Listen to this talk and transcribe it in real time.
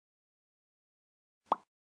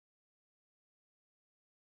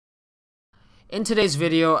In today's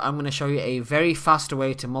video, I'm going to show you a very fast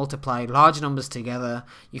way to multiply large numbers together.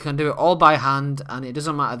 You can do it all by hand and it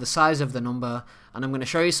doesn't matter the size of the number. And I'm going to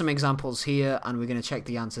show you some examples here and we're going to check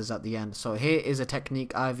the answers at the end. So here is a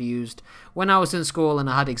technique I've used when I was in school and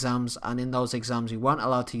I had exams, and in those exams we weren't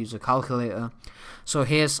allowed to use a calculator. So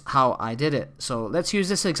here's how I did it. So let's use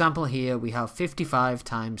this example here. We have 55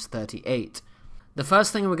 times 38. The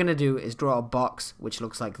first thing we're going to do is draw a box which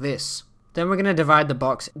looks like this. Then we're going to divide the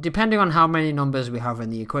box depending on how many numbers we have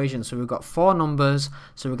in the equation. So we've got 4 numbers,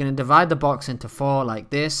 so we're going to divide the box into 4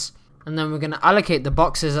 like this. And then we're going to allocate the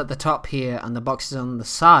boxes at the top here and the boxes on the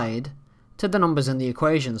side to the numbers in the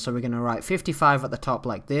equation. So we're going to write 55 at the top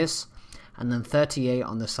like this, and then 38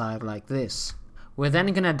 on the side like this. We're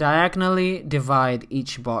then going to diagonally divide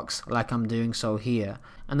each box like I'm doing so here.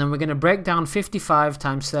 And then we're going to break down 55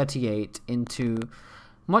 times 38 into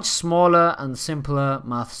much smaller and simpler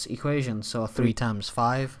maths equations. So 3 times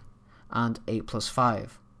 5 and 8 plus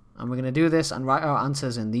 5. And we're going to do this and write our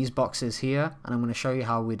answers in these boxes here, and I'm going to show you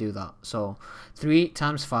how we do that. So 3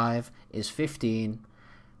 times 5 is 15,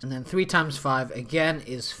 and then 3 times 5 again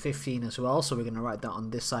is 15 as well, so we're going to write that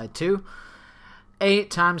on this side too. 8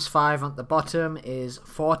 times 5 at the bottom is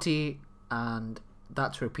 40, and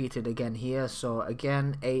that's repeated again here. So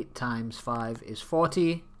again, 8 times 5 is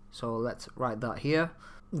 40, so let's write that here.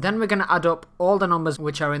 Then we're going to add up all the numbers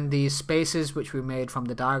which are in these spaces which we made from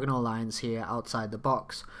the diagonal lines here outside the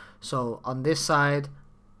box. So on this side,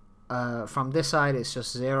 from this side it's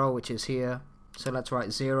just 0, which is here. So let's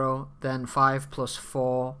write 0. Then 5 plus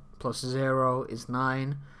 4 plus 0 is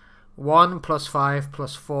 9. 1 plus 5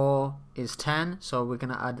 plus 4 is 10. So we're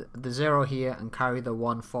going to add the 0 here and carry the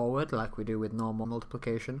 1 forward like we do with normal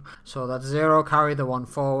multiplication. So that's 0, carry the 1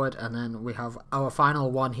 forward, and then we have our final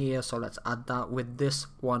 1 here. So let's add that with this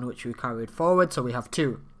 1 which we carried forward. So we have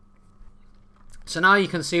 2. So now you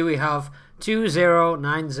can see we have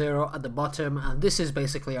 2090 at the bottom, and this is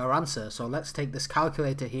basically our answer. So let's take this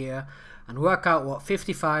calculator here and work out what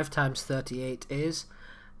 55 times 38 is,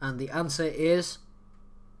 and the answer is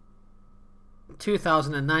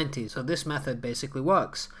 2090. So this method basically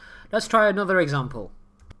works. Let's try another example.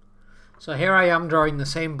 So here I am drawing the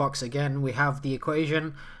same box again. We have the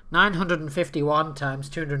equation 951 times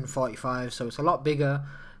 245, so it's a lot bigger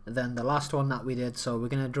than the last one that we did. So we're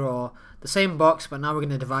going to draw the same box, but now we're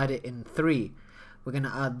going to divide it in 3. We're going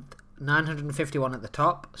to add 951 at the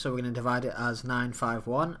top, so we're going to divide it as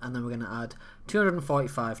 951, and then we're going to add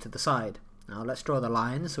 245 to the side. Now let's draw the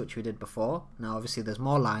lines which we did before. Now obviously there's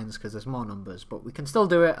more lines because there's more numbers, but we can still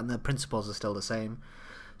do it and the principles are still the same.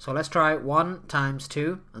 So let's try 1 times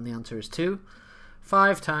 2, and the answer is 2.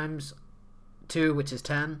 5 times 2, which is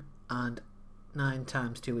 10, and 9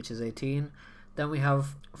 times 2, which is 18. Then we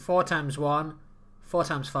have 4 times 1, 4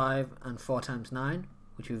 times 5, and 4 times 9,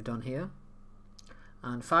 which we've done here.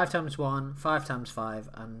 And 5 times 1, 5 times 5,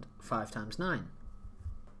 and 5 times 9.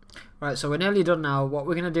 Right, so we're nearly done now. What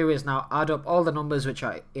we're going to do is now add up all the numbers which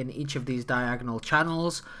are in each of these diagonal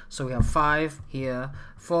channels. So we have 5 here,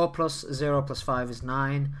 4 plus 0 plus 5 is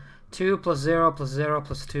 9, 2 plus 0 plus 0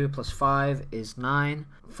 plus 2 plus 5 is 9,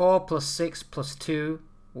 4 plus 6 plus 2,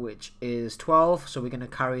 which is 12, so we're going to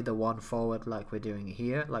carry the 1 forward like we're doing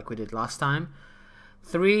here, like we did last time.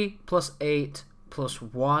 3 plus 8 plus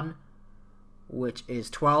 1, which is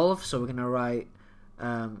 12, so we're going to write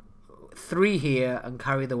 3 here and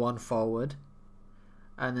carry the 1 forward.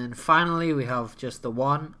 And then finally we have just the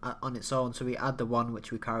 1 on its own, so we add the 1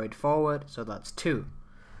 which we carried forward, so that's 2.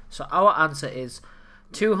 So our answer is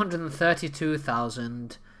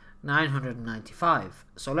 232,995.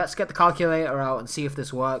 So let's get the calculator out and see if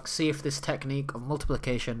this works, see if this technique of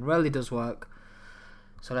multiplication really does work.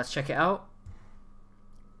 So let's check it out.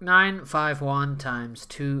 951 times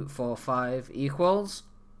 245 equals,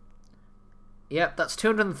 yep, that's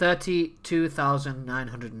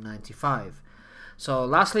 232,995. So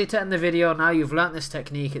lastly, to end the video, now you've learnt this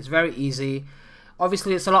technique, it's very easy.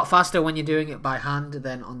 Obviously it's a lot faster when you're doing it by hand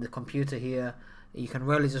than on the computer here. You can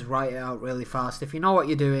really just write it out really fast. If you know what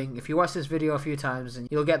you're doing, if you watch this video a few times, and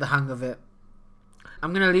you'll get the hang of it.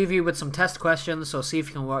 I'm going to leave you with some test questions, so see if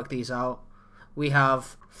you can work these out. We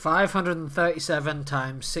have 537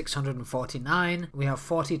 times 649, we have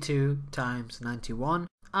 42 times 91,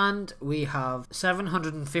 and we have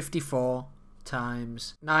 754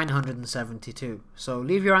 times 972. So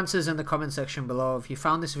leave your answers in the comment section below. If you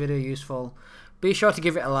found this video useful, be sure to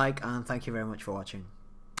give it a like, and thank you very much for watching.